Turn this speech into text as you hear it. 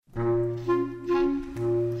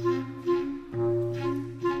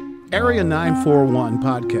Area 941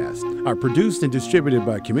 podcasts are produced and distributed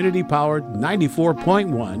by community-powered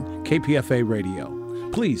 94.1 KPFA Radio.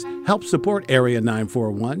 Please help support Area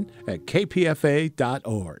 941 at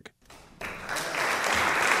kpfa.org.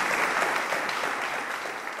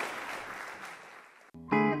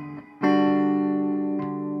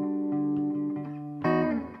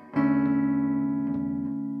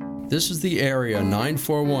 This is the Area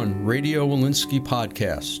 941 Radio Walensky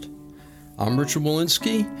podcast. I'm Richard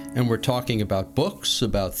Walensky, and we're talking about books,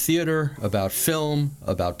 about theater, about film,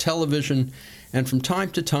 about television, and from time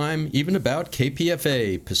to time, even about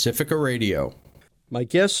KPFA, Pacifica Radio. My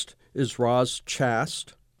guest is Roz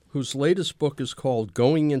Chast, whose latest book is called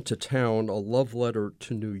Going Into Town, A Love Letter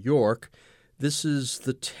to New York. This is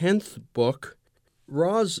the 10th book.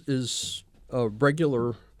 Roz is a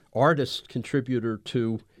regular artist contributor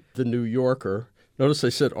to The New Yorker. Notice I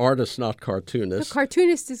said artist, not cartoonist. The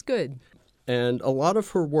cartoonist is good. And a lot of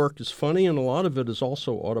her work is funny, and a lot of it is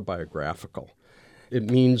also autobiographical. It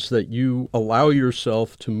means that you allow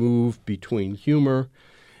yourself to move between humor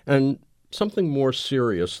and something more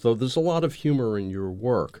serious, though there's a lot of humor in your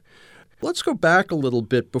work. Let's go back a little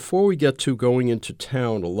bit before we get to Going Into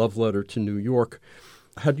Town, A Love Letter to New York.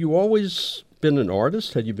 Had you always been an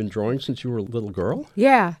artist? Had you been drawing since you were a little girl?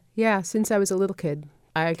 Yeah, since I was a little kid.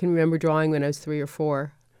 I can remember drawing when I was 3 or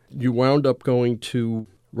 4. You wound up going to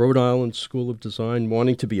Rhode Island School of Design,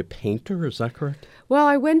 wanting to be a painter, is that correct? Well,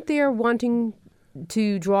 I went there wanting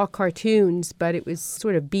to draw cartoons, but it was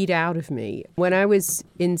sort of beat out of me. When I was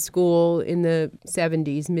in school in the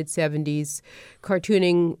 70s, mid-70s,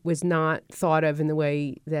 cartooning was not thought of in the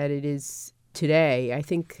way that it is today. I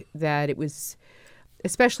think that it was,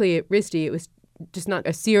 especially at RISD, it was just not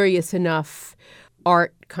a serious enough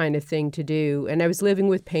art kind of thing to do. And I was living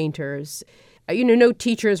with painters. No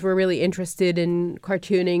teachers were really interested in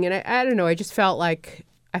cartooning. And I don't know, I just felt like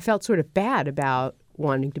I felt sort of bad about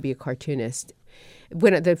wanting to be a cartoonist.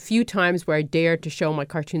 When the few times where I dared to show my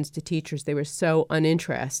cartoons to teachers, they were so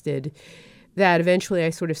uninterested that eventually I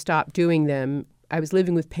sort of stopped doing them. I was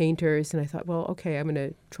living with painters, and I thought, well, okay, I'm going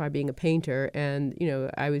to try being a painter. And,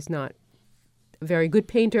 I was not a very good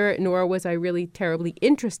painter, nor was I really terribly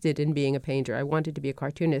interested in being a painter. I wanted to be a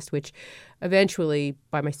cartoonist, which eventually,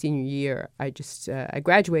 by my senior year, I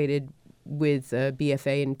graduated with a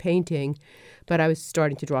BFA in painting, but I was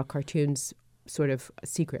starting to draw cartoons sort of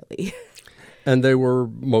secretly. And they were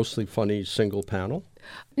mostly funny single panel?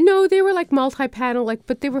 No, they were like multi-panel,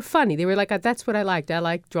 but they were funny. They were like, that's what I liked. I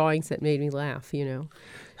liked drawings that made me laugh,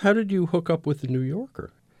 How did you hook up with The New Yorker?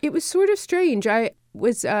 It was sort of strange. I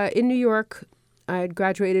was in New York. I had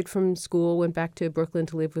graduated from school, went back to Brooklyn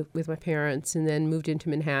to live with my parents, and then moved into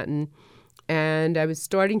Manhattan. And I was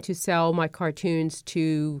starting to sell my cartoons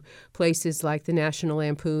to places like the National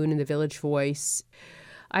Lampoon and the Village Voice.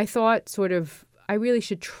 I thought I really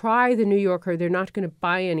should try The New Yorker. They're not going to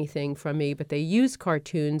buy anything from me, but they use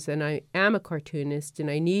cartoons, and I am a cartoonist, and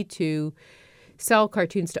I need to sell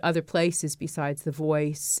cartoons to other places besides the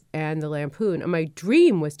Voice and the Lampoon. And my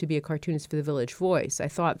dream was to be a cartoonist for the Village Voice. I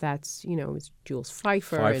thought that's, it was Jules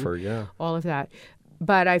Feiffer and all of that.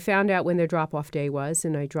 But I found out when their drop-off day was,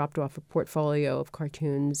 and I dropped off a portfolio of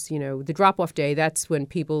cartoons. The drop-off day, that's when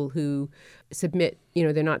people who submit,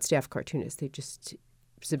 they're not staff cartoonists. They just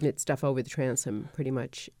submit stuff over the transom pretty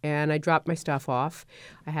much. And I dropped my stuff off.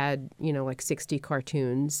 I had, 60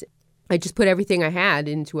 cartoons. I just put everything I had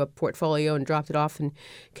into a portfolio and dropped it off and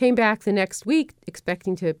came back the next week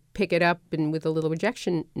expecting to pick it up and with a little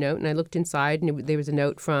rejection note. And I looked inside, and there was a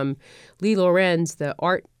note from Lee Lorenz, the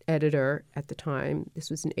art editor at the time.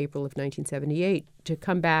 This was in April of 1978, to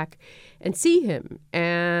come back and see him.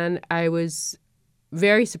 And I was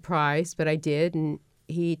very surprised, but I did. And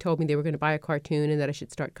he told me they were going to buy a cartoon and that I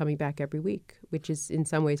should start coming back every week, which is in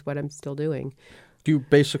some ways what I'm still doing. Do you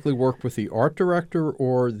basically work with the art director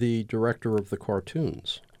or the director of the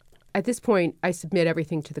cartoons? At this point, I submit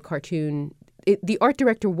everything to the cartoon. The art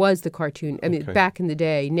director was the cartoon. I mean, back in the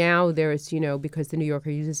day. Now there's, because the New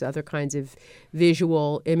Yorker uses other kinds of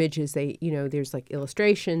visual images, there's like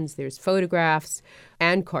illustrations, there's photographs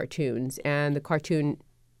and cartoons. And the cartoon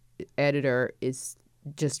editor is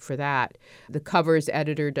just for that. The covers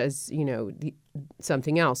editor does,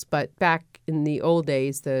 something else. But back in the old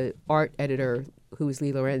days, the art editor, who was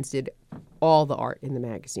Lee Lorenz, did all the art in the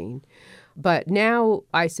magazine. But now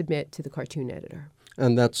I submit to the cartoon editor.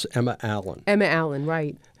 And that's Emma Allen. Emma Allen,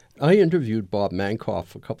 right. I interviewed Bob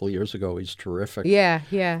Mankoff a couple of years ago. He's terrific. Yeah.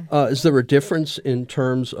 Is there a difference in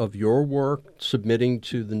terms of your work submitting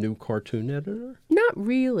to the new cartoon editor? Not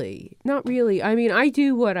really. I mean, I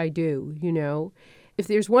do what I do, If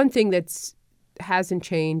there's one thing hasn't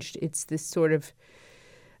changed, it's this sort of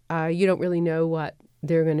you don't really know what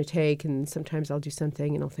they're going to take, and sometimes I'll do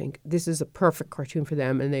something and I'll think this is a perfect cartoon for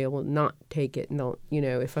them, and they will not take it, and they'll,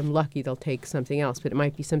 if I'm lucky, they'll take something else, but it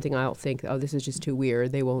might be something I'll think, oh, this is just too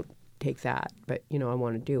weird, they won't take that, but I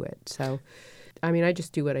want to do it. So I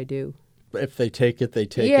just do what I do. If they take it, they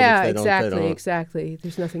take it. Yeah, If they don't, they don't. Exactly.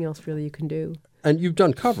 There's nothing else really you can do. And you've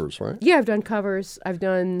done covers, right? Yeah, I've done covers. I've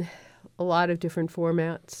done a lot of different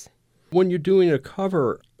formats. When you're doing a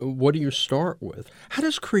cover, what do you start with? How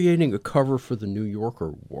does creating a cover for the New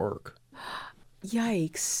Yorker work?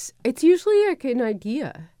 Yikes. It's usually like an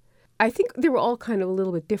idea. I think they were all kind of a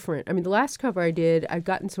little bit different. The last cover I did, I've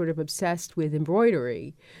gotten sort of obsessed with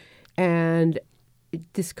embroidery, and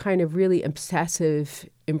this kind of really obsessive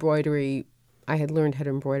embroidery. I had learned how to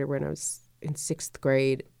embroider when I was in 6th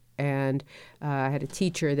grade. And I had a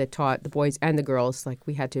teacher that taught the boys and the girls, like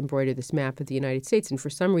we had to embroider this map of the United States. And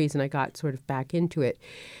for some reason, I got sort of back into it.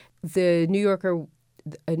 The New Yorker,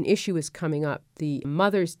 an issue was coming up, the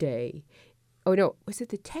Mother's Day. Oh, no, was it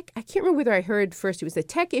the tech? I can't remember whether I heard first it was the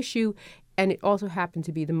tech issue, and it also happened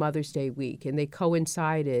to be the Mother's Day week, and they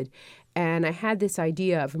coincided. And I had this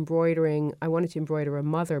idea of embroidering. I wanted to embroider a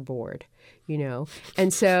motherboard,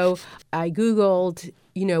 And so I Googled,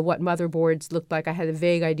 what motherboards looked like. I had a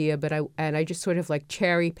vague idea, but I just sort of like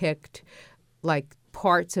cherry-picked like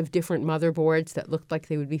parts of different motherboards that looked like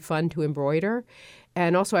they would be fun to embroider.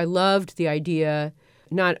 And also I loved the idea,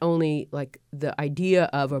 not only like the idea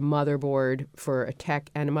of a motherboard for a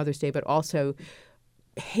tech and a Mother's Day, but also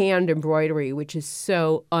hand embroidery, which is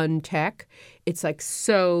so untech. It's like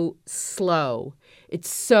so slow. It's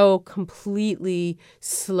so completely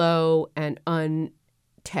slow and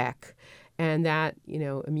untech. And that,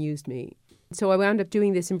 amused me. So I wound up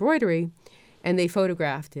doing this embroidery, and they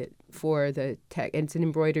photographed it for the tech. And it's an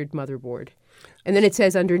embroidered motherboard. And then it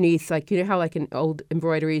says underneath, like, how like in old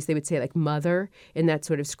embroideries, they would say like mother in that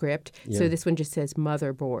sort of script. Yeah. So this one just says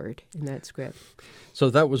motherboard in that script. So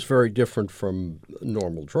that was very different from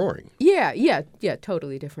normal drawing. Yeah,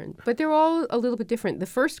 totally different. But they're all a little bit different. The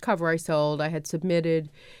first cover I sold, I had submitted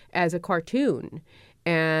as a cartoon.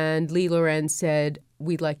 And Lee Lorenz said,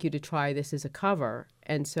 we'd like you to try this as a cover.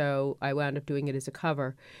 And so I wound up doing it as a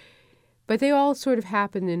cover. But they all sort of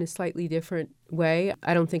happened in a slightly different way.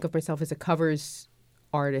 I don't think of myself as a covers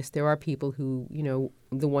artist. There are people who,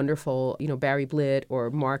 the wonderful, Barry Blitt or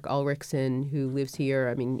Mark Ulrichsen, who lives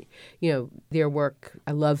here. Their work,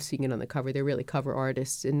 I love seeing it on the cover. They're really cover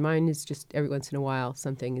artists. And mine is just every once in a while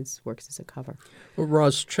something works as a cover. Well,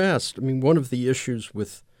 Roz Chast, one of the issues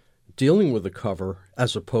with dealing with a cover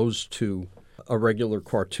as opposed to a regular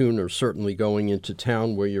cartoon, or certainly going into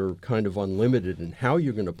town where you're kind of unlimited in how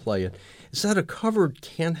you're going to play it, is that a cover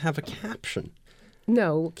can't have a caption.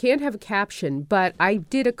 No, can't have a caption, but I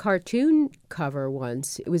did a cartoon cover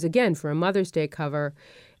once. It was, again, for a Mother's Day cover.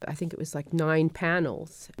 I think it was like 9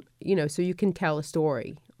 panels, so you can tell a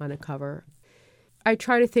story on a cover. I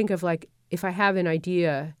try to think of, like, if I have an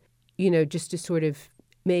idea, just to sort of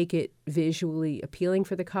make it visually appealing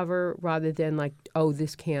for the cover rather than like, oh,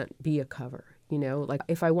 this can't be a cover. Like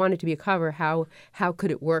if I want it to be a cover, how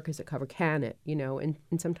could it work as a cover? Can it? And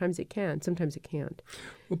sometimes it can, sometimes it can't.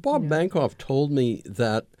 Well, Bob Mankoff told me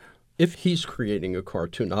that if he's creating a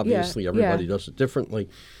cartoon, obviously everybody does it differently,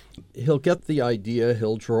 he'll get the idea,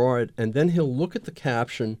 he'll draw it, and then he'll look at the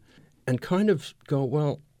caption and kind of go,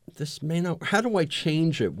 well, this may not, how do I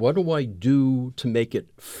change it? What do I do to make it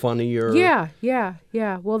funnier? Yeah.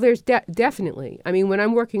 Well, there's definitely. When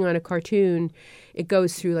I'm working on a cartoon, it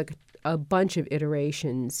goes through like a bunch of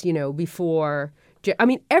iterations, before.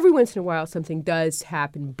 Every once in a while something does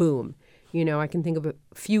happen, boom. I can think of a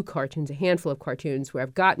few cartoons, a handful of cartoons where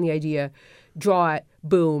I've gotten the idea, draw it,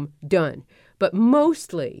 boom, done. But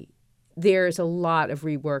mostly there's a lot of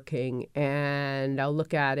reworking, and I'll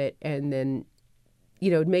look at it and then,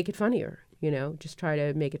 make it funnier, just try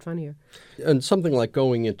to make it funnier. And something like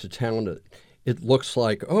going into town, it looks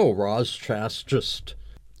like, oh, Roz Chast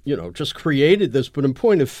just created this. But in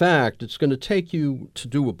point of fact, it's going to take you to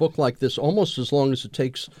do a book like this almost as long as it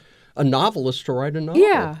takes a novelist to write a novel.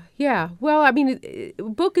 Yeah. Well, a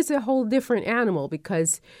book is a whole different animal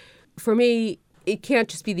because for me, it can't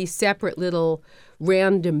just be these separate little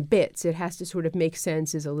random bits. It has to sort of make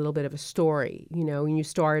sense as a little bit of a story. When you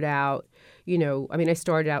start out, I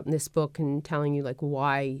started out in this book and telling you like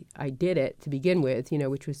why I did it to begin with,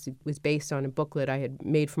 which was based on a booklet I had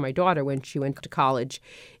made for my daughter when she went to college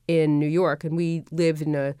in New York. And we lived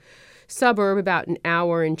in a suburb about an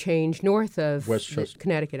hour and change north of Westchester.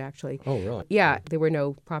 Connecticut, actually. Oh, really? Yeah, there were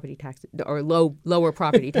no property taxes or lower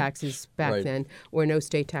property taxes back Right. then, or no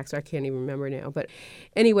state tax. I can't even remember now. But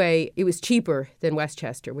anyway, it was cheaper than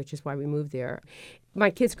Westchester, which is why we moved there. My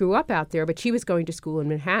kids grew up out there, but she was going to school in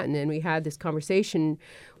Manhattan, and we had this conversation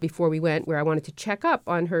before we went where I wanted to check up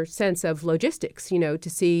on her sense of logistics, to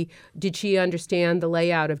see, did she understand the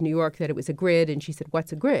layout of New York, that it was a grid? And she said,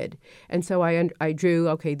 what's a grid? And so I drew,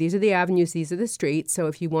 okay, these are the avenues, these are the streets. So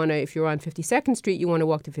if you're on 52nd Street, you want to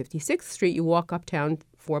walk to 56th Street, you walk uptown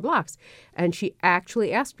 4 blocks. And she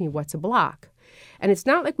actually asked me, what's a block? And it's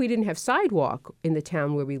not like we didn't have sidewalk in the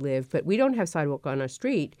town where we live, but we don't have sidewalk on our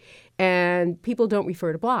street. And people don't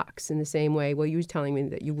refer to blocks in the same way. Well, you were telling me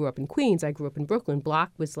that you grew up in Queens. I grew up in Brooklyn.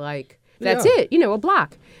 Block was like, that's it, a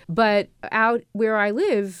block. But out where I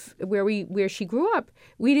live, where she grew up,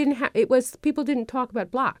 we didn't have, people didn't talk about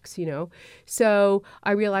blocks, So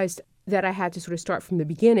I realized that I had to sort of start from the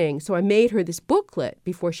beginning. So I made her this booklet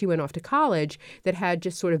before she went off to college that had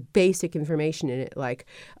just sort of basic information in it, like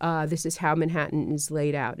this is how Manhattan is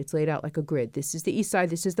laid out. It's laid out like a grid. This is the east side.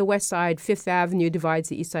 This is the west side. Fifth Avenue divides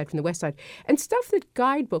the east side from the west side. And stuff that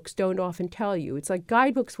guidebooks don't often tell you. It's like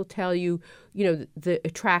guidebooks will tell you, the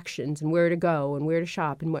attractions and where to go and where to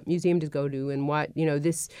shop and what museum to go to and what,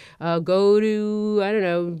 go to, I don't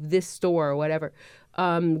know, this store or whatever.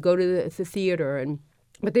 Go to the theater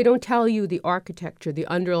But they don't tell you the architecture, the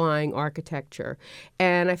underlying architecture.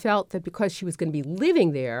 And I felt that because she was going to be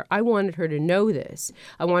living there, I wanted her to know this.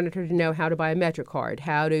 I wanted her to know how to buy a MetroCard,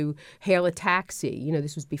 how to hail a taxi.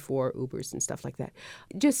 This was before Ubers and stuff like that.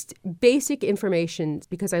 Just basic information.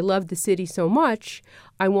 Because I loved the city so much,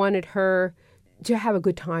 I wanted her to have a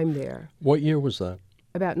good time there. What year was that?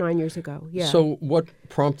 About 9 years ago, yeah. So what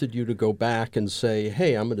prompted you to go back and say,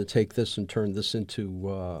 hey, I'm going to take this and turn this into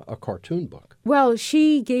a cartoon book? Well,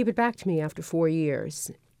 she gave it back to me after 4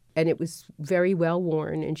 years, and it was very well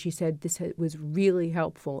worn, and she said this was really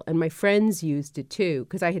helpful. And my friends used it, too,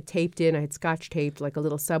 because I had scotch taped like a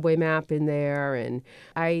little subway map in there, and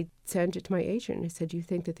I sent it to my agent. I said, do you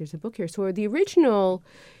think that there's a book here? So the original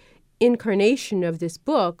incarnation of this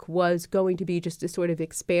book was going to be just a sort of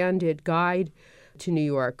expanded guide to New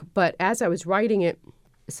York. But as I was writing it,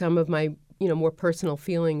 some of my, more personal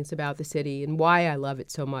feelings about the city and why I love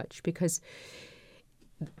it so much, because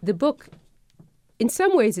the book, in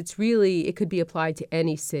some ways, it could be applied to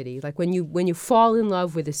any city. Like when you fall in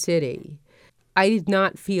love with a city, I did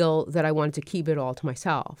not feel that I wanted to keep it all to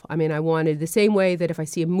myself. I mean, I wanted the same way that if I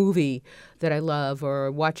see a movie that I love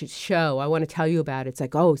or watch a show, I want to tell you about it. It's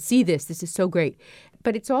like, oh, see this is so great.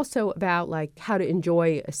 But it's also about like how to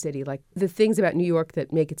enjoy a city, like the things about New York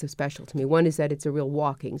that make it so special to me. One is that it's a real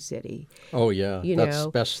walking city. Oh, yeah. That's the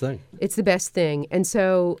best thing. It's the best thing. And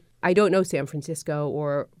so I don't know San Francisco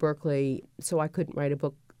or Berkeley, so I couldn't write a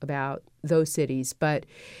book about those cities. But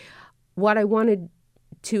what I wanted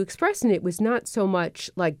to express in it was not so much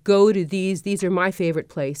like go to these are my favorite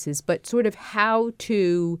places, but sort of how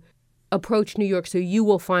to approach New York so you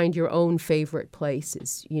will find your own favorite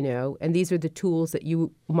places, and these are the tools that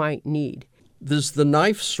you might need. There's the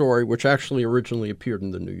knife story, which actually originally appeared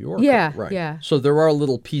in the New Yorker. Yeah, right. yeah. So there are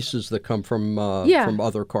little pieces that come from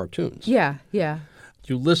other cartoons. Yeah, yeah.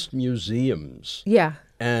 You list museums. Yeah.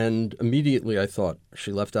 And immediately I thought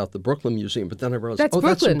she left out the Brooklyn Museum, but then I realized,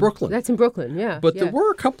 that's in Brooklyn. That's in Brooklyn, yeah. But there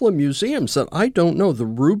were a couple of museums that I don't know, the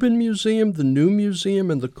Rubin Museum, the New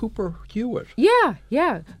Museum, and the Cooper Hewitt. Yeah,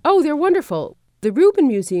 yeah. Oh, they're wonderful. The Rubin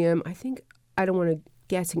Museum, I don't want to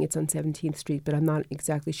guessing it's on 17th Street, but I'm not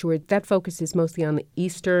exactly sure. That focuses mostly on the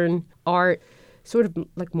Eastern art, sort of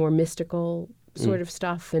like more mystical sort of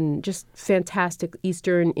stuff, and just fantastic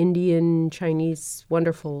Eastern, Indian, Chinese,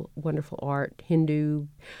 wonderful, wonderful art, Hindu.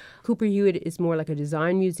 Cooper Hewitt is more like a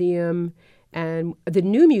design museum, and the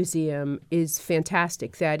New Museum is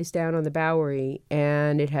fantastic. That is down on the Bowery,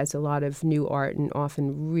 and it has a lot of new art and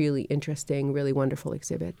often really interesting, really wonderful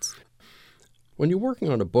exhibits. When you're working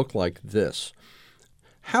on a book like this,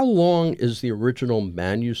 how long is the original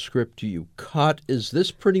manuscript? Do you cut? Is this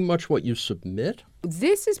pretty much what you submit?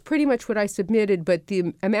 This is pretty much what I submitted, but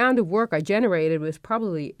the amount of work I generated was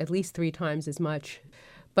probably at least 3 times as much.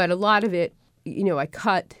 But a lot of it, I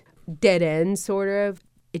cut dead ends, sort of.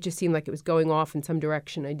 It just seemed like it was going off in some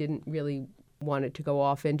direction I didn't really want it to go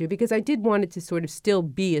off into, because I did want it to sort of still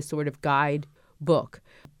be a sort of guide book.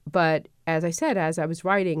 But as I said, as I was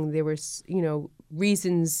writing, there was,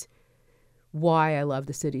 reasons why I love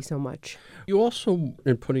the city so much. You also,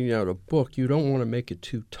 in putting out a book, you don't want to make it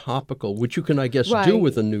too topical, which you can, I guess, Right. do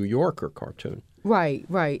with a New Yorker cartoon. Right,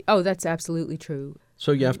 right. Oh, that's absolutely true.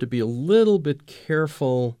 So you have to be a little bit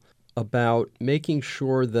careful about making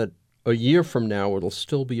sure that a year from now it'll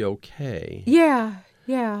still be okay. Yeah.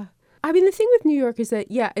 I mean, the thing with New York is that,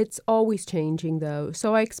 it's always changing, though.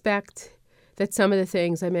 So I expect that some of the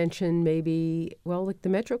things I mentioned maybe, like the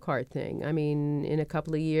MetroCard thing, I mean, in a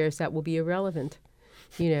couple of years that will be irrelevant,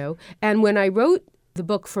 And when I wrote the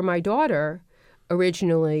book for my daughter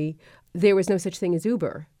originally, there was no such thing as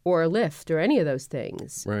Uber or Lyft or any of those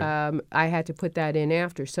things. Right. I had to put that in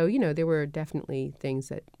after. So, there were definitely things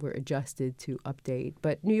that were adjusted to update.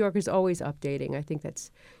 But New York is always updating. I think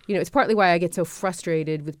that's, it's partly why I get so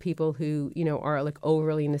frustrated with people who, are like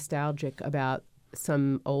overly nostalgic about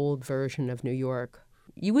some old version of New York.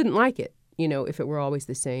 You wouldn't like it, if it were always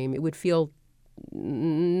the same. It wouldn't feel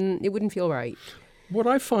right. What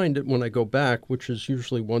I find when I go back, which is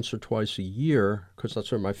usually once or twice a year, because that's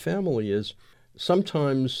where my family is,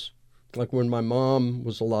 sometimes, like when my mom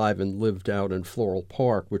was alive and lived out in Floral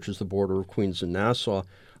Park, which is the border of Queens and Nassau,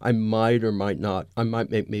 I might or might not, I might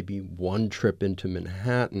make maybe one trip into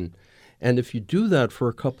Manhattan. And if you do that for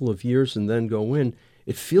a couple of years and then go in,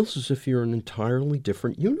 it feels as if you're in an entirely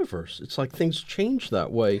different universe. It's like things change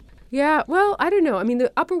that way. Yeah, well, I don't know. I mean,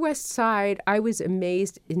 the Upper West Side, I was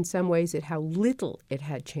amazed in some ways at how little it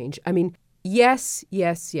had changed. I mean, yes,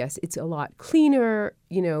 it's a lot cleaner.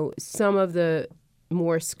 Some of the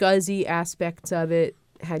more scuzzy aspects of it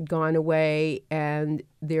had gone away and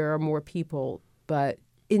there are more people. But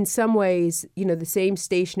in some ways, the same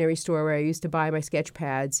stationery store where I used to buy my sketch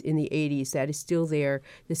pads in the 80s, that is still there.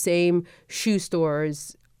 The same shoe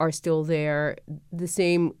stores are still there. The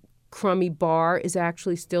same crummy bar is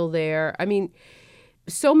actually still there. I mean,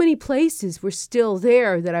 so many places were still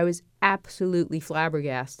there that I was absolutely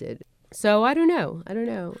flabbergasted. So I don't know.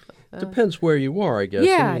 Depends where you are, I guess.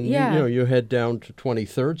 Yeah, I mean, you head down to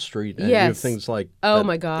 23rd Street and you have things like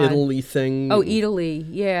my God. Italy thing. Oh, Italy,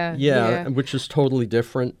 yeah. Yeah, which is totally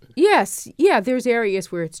different. Yes, there's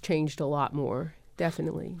areas where it's changed a lot more,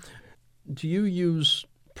 definitely. Do you use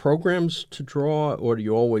programs to draw, or do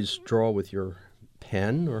you always draw with your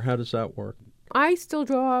pen, or how does that work? I still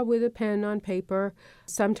draw with a pen on paper.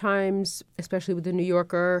 Sometimes, especially with the New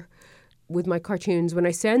Yorker, with my cartoons, when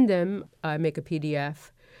I send them, I make a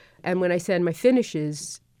PDF. And when I send my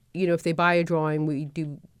finishes, if they buy a drawing, we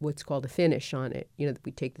do what's called a finish on it.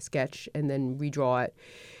 We take the sketch and then redraw it.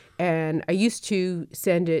 And I used to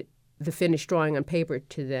send the finished drawing on paper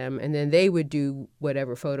to them, and then they would do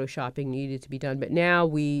whatever photoshopping needed to be done. But now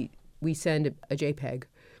we send a JPEG.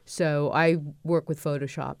 So I work with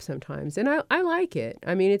Photoshop sometimes, and I like it.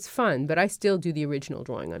 I mean, it's fun, but I still do the original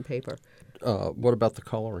drawing on paper. What about the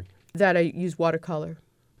coloring? That I use watercolor.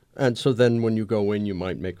 And so then when you go in, you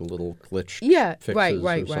might make a little glitch fixes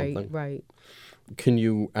or something. Right. Can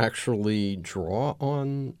you actually draw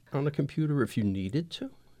on a computer if you needed to?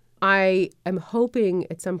 I am hoping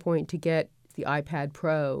at some point to get the iPad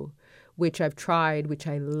Pro, which I've tried, which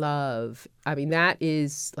I love. I mean, that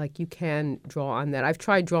is like you can draw on that. I've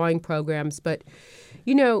tried drawing programs, but,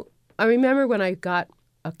 I remember when I got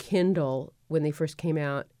a Kindle when they first came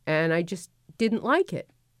out, and I just didn't like it.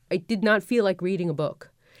 I did not feel like reading a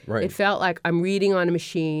book. Right. It felt like I'm reading on a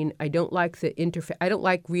machine. I don't like the interface. I don't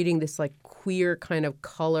like reading this like queer kind of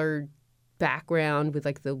colored background with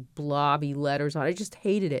like the blobby letters on it. I just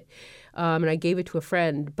hated it. And I gave it to a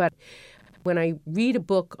friend. But when I read a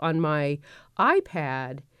book on my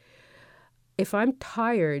iPad, if I'm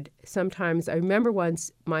tired, sometimes I remember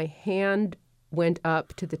once my hand went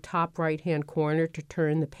up to the top right-hand corner to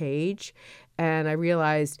turn the page, and I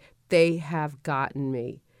realized they have gotten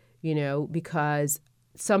me, because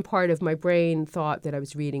some part of my brain thought that I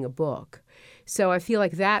was reading a book. So I feel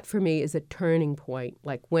like that for me is a turning point,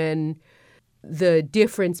 like when the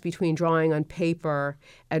difference between drawing on paper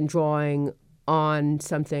and drawing on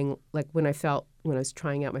something, like when I was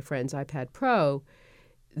trying out my friend's iPad Pro,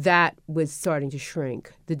 that was starting to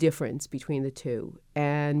shrink, the difference between the two.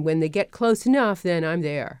 And when they get close enough, then I'm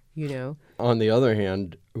there, On the other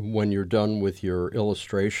hand, when you're done with your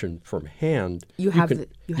illustration from hand, you have it.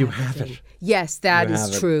 Yes, that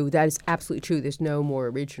is true. That is absolutely true. There's no more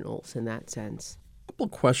originals in that sense. A couple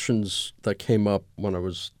of questions that came up when I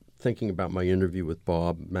was thinking about my interview with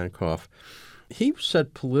Bob Mankoff. He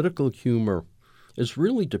said political humor is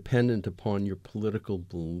really dependent upon your political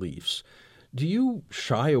beliefs. Do you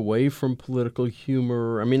shy away from political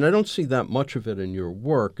humor? I mean, I don't see that much of it in your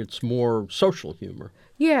work. It's more social humor.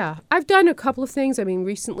 Yeah, I've done a couple of things. I mean,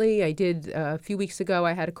 recently I did, a few weeks ago,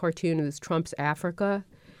 I had a cartoon. It was Trump's Africa,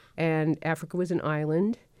 and Africa was an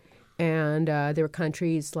island. And there were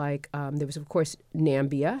countries like, there was, of course,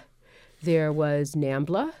 Nambia. There was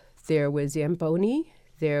Nambla. There was Zamboni.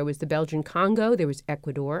 There was the Belgian Congo. There was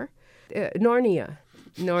Ecuador. Narnia.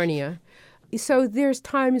 So there's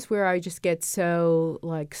times where I just get so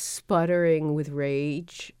like sputtering with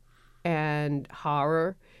rage and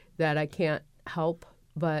horror that I can't help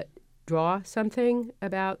but draw something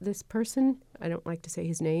about this person. I don't like to say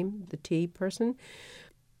his name, the T person.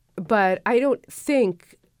 But I don't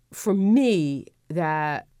think, for me,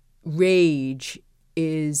 that rage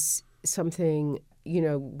is something,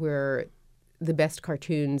 where the best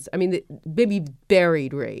cartoons, maybe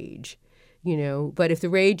buried rage, but if the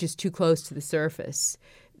rage is too close to the surface,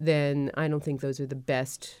 then I don't think those are the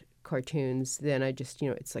best cartoons. Then I just,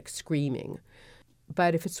 it's like screaming.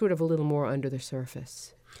 But if it's sort of a little more under the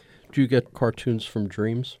surface. Do you get cartoons from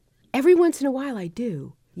dreams? Every once in a while I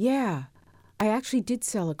do, yeah. I actually did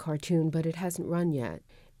sell a cartoon, but it hasn't run yet.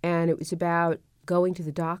 And it was about going to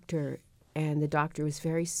the doctor, and the doctor was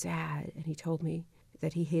very sad, and he told me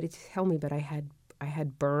that he hated to tell me, but I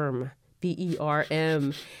had BERM,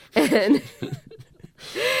 B-E-R-M, and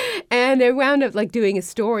and I wound up like doing a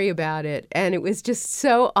story about it, and it was just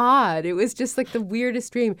so odd. It was just like the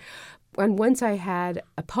weirdest dream. And once I had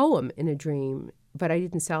a poem in a dream, but I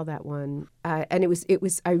didn't sell that one. And it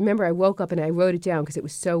was. I remember I woke up and I wrote it down because it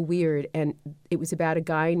was so weird, and it was about a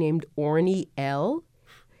guy named Orny L.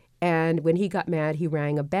 And when he got mad, he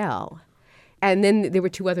rang a bell. And then there were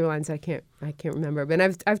two other lines I can't remember. But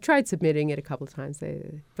I've tried submitting it a couple of times.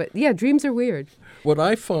 But yeah, dreams are weird. What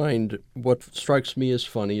I find, what strikes me as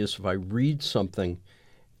funny is if I read something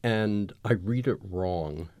and I read it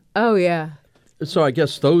wrong. Oh, yeah. So I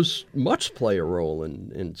guess those must play a role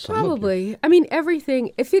in some Probably.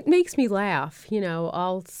 Everything, if it makes me laugh,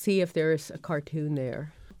 I'll see if there's a cartoon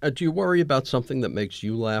there. Do you worry about something that makes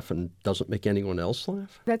you laugh and doesn't make anyone else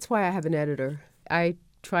laugh? That's why I have an editor. I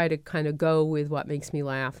try to kind of go with what makes me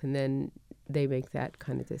laugh, and then they make that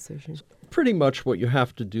kind of decision. Pretty much what you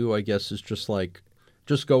have to do, I guess, is just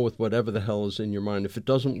go with whatever the hell is in your mind. If it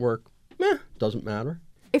doesn't work, doesn't matter.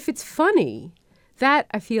 If it's funny, that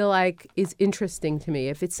I feel like is interesting to me.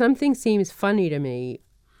 If something seems funny to me,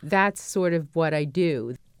 that's sort of what I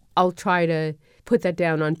do. I'll try to put that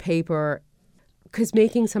down on paper, because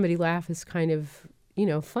making somebody laugh is kind of,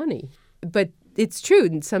 funny. But it's true.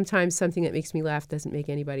 And sometimes something that makes me laugh doesn't make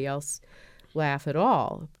anybody else laugh at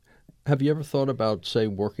all. Have you ever thought about, say,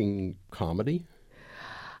 working comedy?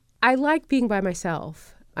 I like being by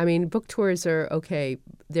myself. Book tours are okay.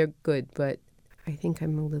 They're good, but I think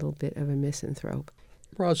I'm a little bit of a misanthrope.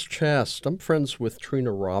 Roz Chast, I'm friends with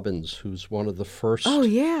Trina Robbins, who's one of the first... Oh,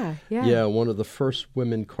 yeah. Yeah, one of the first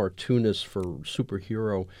women cartoonists for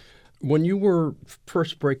Superhero. When you were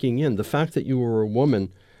first breaking in, the fact that you were a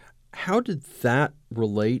woman, how did that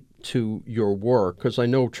relate to your work? Because I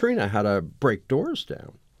know Trina had to break doors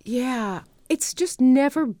down. Yeah, it's just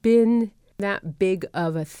never been that big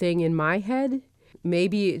of a thing in my head.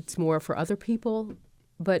 Maybe it's more for other people,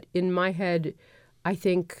 but in my head, I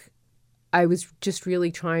think I was just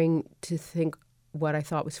really trying to think what I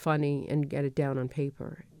thought was funny and get it down on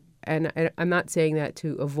paper. And I'm not saying that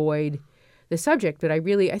to avoid the subject, but I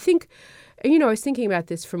think, I was thinking about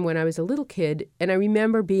this from when I was a little kid, and I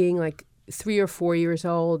remember being like 3 or 4 years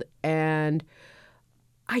old, and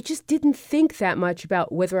I just didn't think that much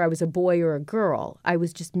about whether I was a boy or a girl. I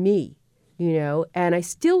was just me, and I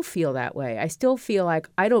still feel that way. I still feel like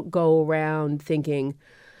I don't go around thinking,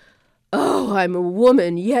 oh, I'm a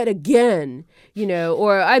woman yet again,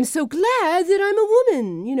 or I'm so glad that I'm a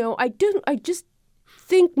woman, I just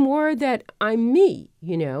think more that I'm me,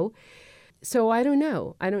 So I don't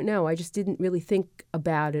know. I just didn't really think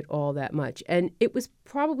about it all that much. And it was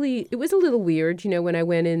a little weird, when I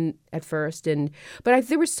went in at first. But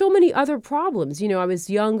there were so many other problems. I was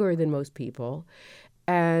younger than most people.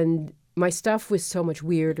 And my stuff was so much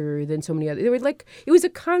weirder than so many other. It was a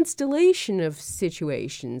constellation of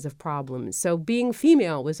situations, of problems. So being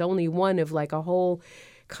female was only one of a whole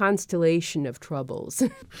constellation of troubles.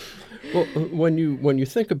 Well, when you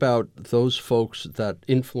think about those folks that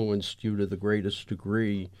influenced you to the greatest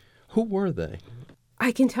degree, who were they?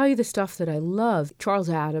 I can tell you the stuff that I love. Charles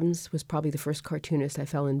Addams was probably the first cartoonist I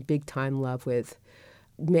fell in big-time love with.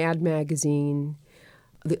 Mad Magazine,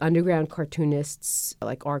 the underground cartoonists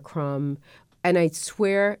like R. Crumb. And I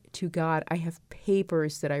swear to God, I have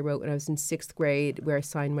papers that I wrote when I was in 6th grade where I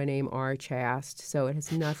signed my name R. Chast. So it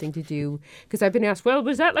has nothing to do, because I've been asked, well,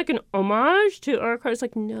 was that like an homage to R. Crumb? It's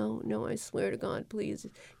like, no, I swear to God, please.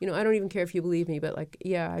 I don't even care if you believe me, but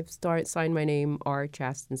I've signed my name R.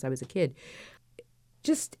 Chast since I was a kid.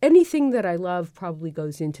 Just anything that I love probably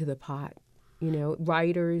goes into the pot.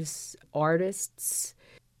 Writers, artists,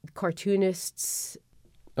 cartoonists.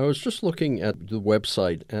 I was just looking at the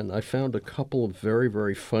website, and I found a couple of very,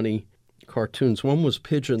 very funny cartoons. One was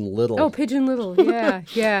Pigeon Little. Oh, Pigeon Little. Yeah,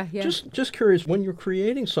 yeah. Just curious, when you're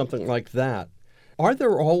creating something like that, are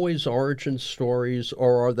there always origin stories,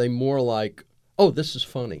 or are they more like, oh, this is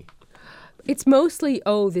funny? It's mostly,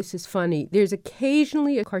 oh, this is funny. There's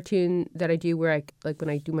occasionally a cartoon that I do where when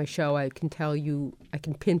I do my show, I can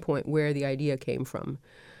pinpoint where the idea came from.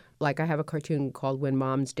 Like I have a cartoon called When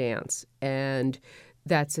Moms Dance, and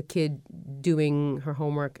that's a kid doing her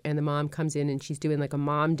homework, and the mom comes in and she's doing like a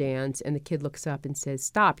mom dance, and the kid looks up and says,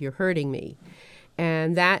 "Stop, you're hurting me."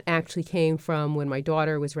 And that actually came from when my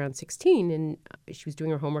daughter was around 16, and she was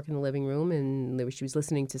doing her homework in the living room, and she was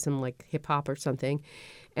listening to some like hip hop or something.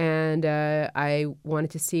 And I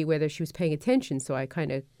wanted to see whether she was paying attention, so I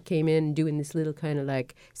kind of came in doing this little kind of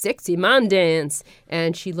like sexy mom dance.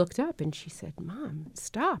 And she looked up and she said, "Mom,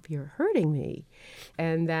 stop, you're hurting me."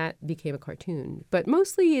 And that became a cartoon. But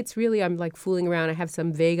mostly it's really, I'm like fooling around. I have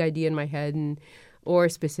some vague idea in my head or a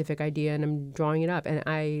specific idea, and I'm drawing it up. And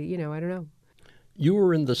I don't know. You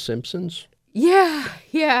were in The Simpsons? Yeah.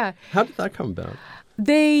 How did that come about?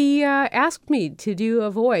 They asked me to do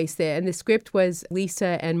a voice, and the script was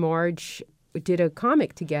Lisa and Marge did a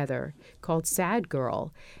comic together called Sad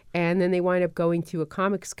Girl, and then they wind up going to a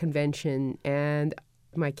comics convention, and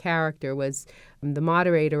my character was the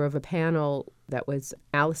moderator of a panel that was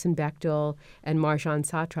Alison Bechdel and Marjane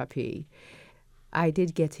Satrapi. I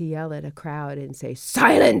did get to yell at a crowd and say,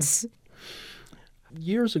 "Silence!"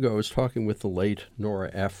 Years ago, I was talking with the late Nora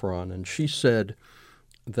Ephron, and she said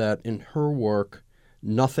that in her work,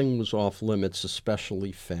 nothing was off limits,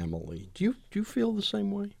 especially family. Do you feel the same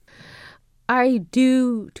way? I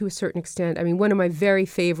do, to a certain extent. I mean, one of my very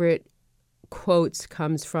favorite quotes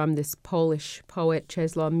comes from this Polish poet,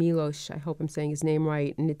 Czesław Miłosz. I hope I'm saying his name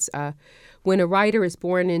right. And it's, when a writer is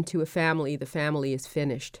born into a family, the family is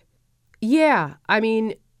finished. Yeah, I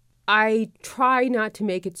mean, I try not to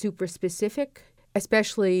make it super specific,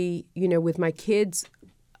 especially, with my kids.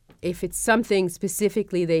 If it's something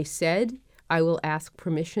specifically they said, I will ask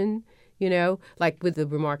permission, like with the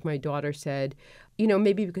remark my daughter said,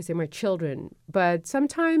 maybe because they're my children. But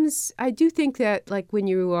sometimes I do think that, like, when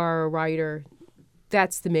you are a writer,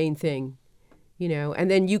 that's the main thing,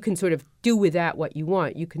 and then you can sort of do with that what you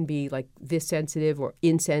want. You can be like this sensitive or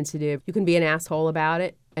insensitive. You can be an asshole about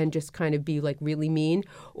it and just kind of be like really mean,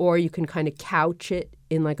 or you can kind of couch it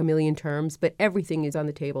in like a million terms, but everything is on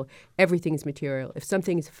the table. Everything is material. If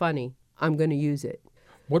something is funny, I'm going to use it.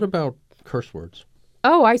 What about curse words?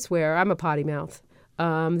 Oh, I swear, I'm a potty mouth.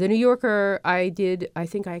 The New Yorker, I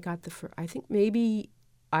think maybe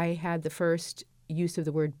I had the first use of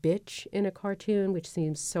the word bitch in a cartoon, which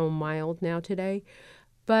seems so mild now today.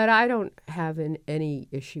 But I don't have any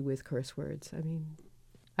issue with curse words. I mean,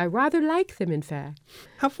 I rather like them, in fact.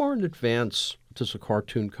 How far in advance does a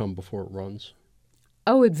cartoon come before it runs?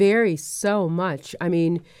 Oh, it varies so much. I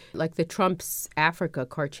mean, like the Trump's Africa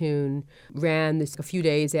cartoon ran a few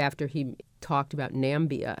days after he talked about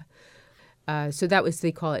Nambia. So that was,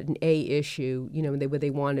 they call it an A issue, where they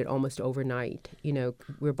want it almost overnight.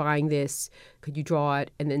 We're buying this, could you draw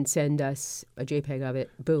it and then send us a JPEG of it?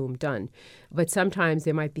 Boom, done. But sometimes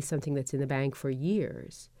there might be something that's in the bank for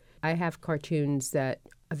years. I have cartoons that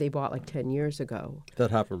they bought like 10 years ago.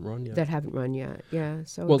 That haven't run yet. Yeah.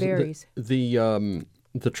 So it varies.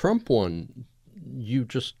 The Trump one, you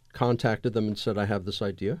just contacted them and said, I have this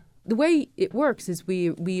idea? The way it works is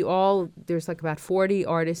there's like about 40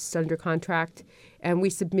 artists under contract, and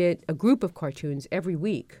we submit a group of cartoons every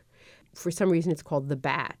week. For some reason, it's called The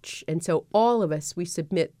Batch. And so all of us, we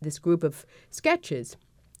submit this group of sketches.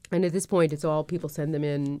 And at this point, it's all people send them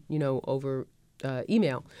in, over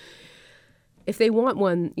email. If they want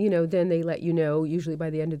one, then they let you know, usually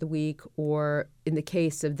by the end of the week, or in the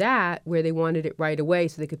case of that, where they wanted it right away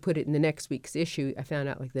so they could put it in the next week's issue, I found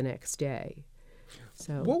out like the next day.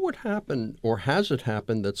 So, what would happen, or has it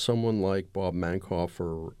happened, that someone like Bob Mankoff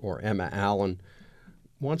or Emma Allen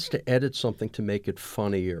wants to edit something to make it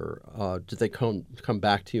funnier? Do they come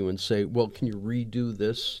back to you and say, well, can you redo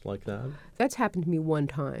this like that? That's happened to me one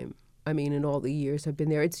time. I mean, in all the years I've been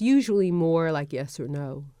there. It's usually more like yes or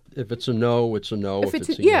no. If it's a no, it's a no. If it's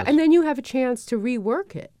a yeah, yes. And then you have a chance to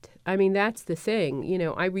rework it. I mean, that's the thing.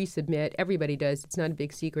 I resubmit. Everybody does. It's not a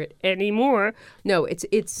big secret anymore. No, it's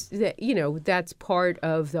that's part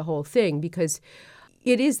of the whole thing, because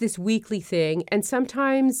it is this weekly thing. And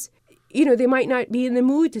sometimes, they might not be in the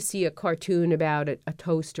mood to see a cartoon about a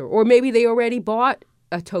toaster, or maybe they already bought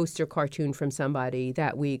a toaster cartoon from somebody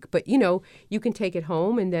that week. But, you can take it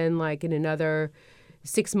home, and then like in another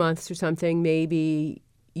 6 months or something, maybe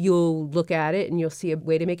you'll look at it and you'll see a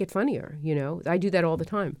way to make it funnier. I do that all the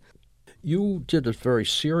time. You did a very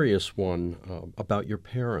serious one about your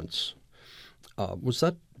parents. Was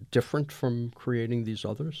that different from creating these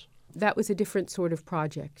others? That was a different sort of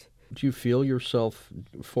project. Do you feel yourself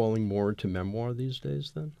falling more into memoir these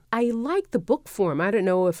days then? I like the book form. I don't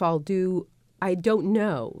know if I'll do... I don't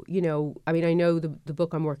know. I know the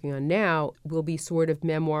book I'm working on now will be sort of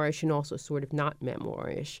memoirish and also sort of not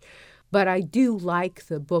memoirish. But I do like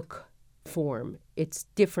the book form. It's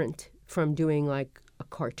different from doing like a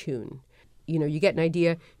cartoon. You get an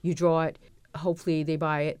idea, you draw it, hopefully they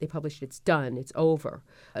buy it, they publish it, it's done, it's over.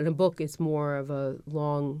 And a book is more of a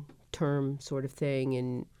long-term sort of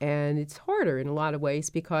thing, and it's harder in a lot of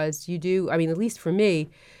ways because you do, at least for me,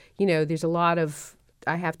 there's a lot of,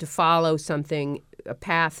 I have to follow something, a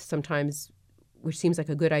path sometimes, which seems like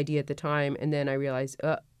a good idea at the time, and then I realize,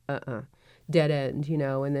 dead end,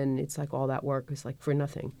 and then it's like all that work is like for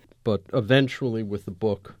nothing. But eventually with the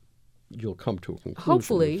book, you'll come to a conclusion.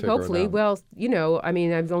 Hopefully. Well,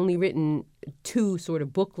 I've only written 2 sort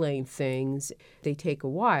of book-length things. They take a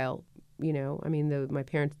while, my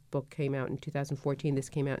parents' book came out in 2014. This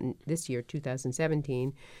came out in this year,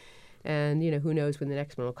 2017. And, who knows when the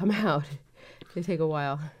next one will come out. They take a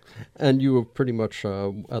while. And you have pretty much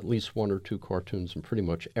at least 1 or 2 cartoons in pretty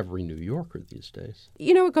much every New Yorker these days.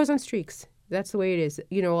 It goes on streaks. That's the way it is.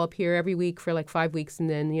 I'll appear every week for like 5 weeks, and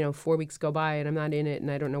then, 4 weeks go by and I'm not in it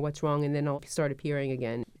and I don't know what's wrong, and then I'll start appearing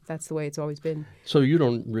again. That's the way it's always been. So you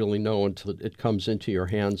don't really know until it comes into your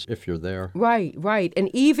hands if you're there. Right. And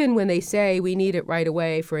even when they say we need it right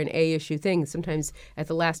away for an A-issue thing, sometimes at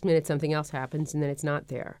the last minute something else happens and then it's not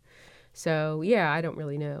there. So, yeah, I don't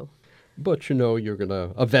really know. But you're going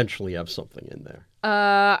to eventually have something in there.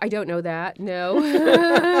 I don't know that. No.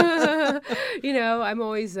 I'm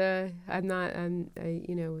always, not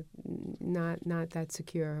that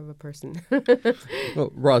secure of a person.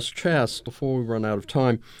 Well, Roz Chast, before we run out of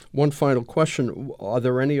time, one final question. Are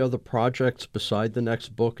there any other projects beside the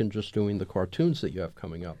next book and just doing the cartoons that you have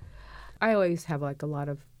coming up? I always have like a lot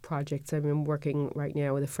of projects. I'm working right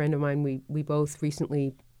now with a friend of mine. We both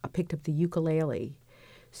recently picked up the ukulele.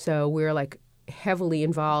 So we're like heavily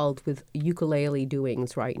involved with ukulele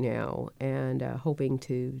doings right now and hoping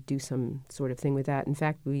to do some sort of thing with that. In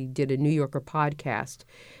fact, we did a New Yorker podcast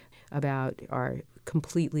about our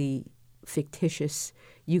completely fictitious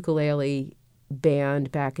ukulele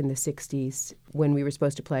band back in the 60s when we were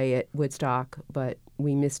supposed to play at Woodstock, but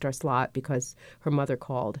we missed our slot because her mother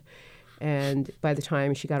called. And by the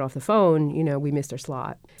time she got off the phone, we missed our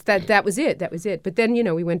slot. That was it. But then,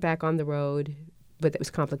 we went back on the road. But that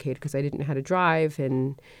was complicated because I didn't know how to drive,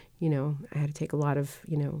 and, I had to take a lot of,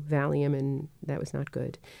 Valium, and that was not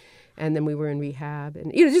good. And then we were in rehab,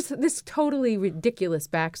 and, just this totally ridiculous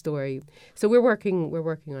backstory. So we're working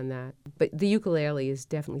on that. But the ukulele is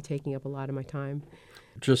definitely taking up a lot of my time.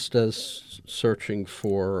 Just as searching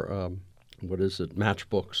for,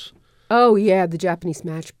 matchbooks. Oh, yeah, the Japanese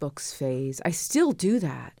matchbooks phase. I still do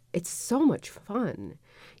that. It's so much fun.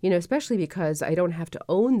 Especially because I don't have to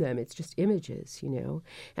own them. It's just images,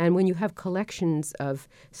 And when you have collections of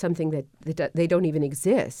something that they don't even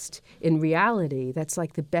exist in reality, that's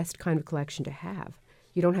like the best kind of collection to have.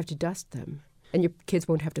 You don't have to dust them, and your kids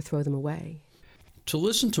won't have to throw them away. To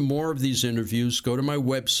listen to more of these interviews, go to my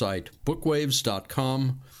website,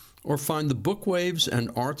 bookwaves.com, or find the Bookwaves and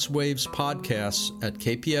Arts Waves podcasts at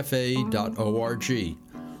kpfa.org.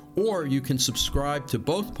 Or you can subscribe to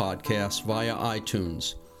both podcasts via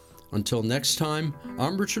iTunes. Until next time,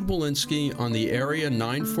 I'm Richard Wolinsky on the Area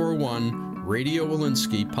 941 Radio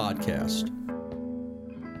Wolinsky podcast.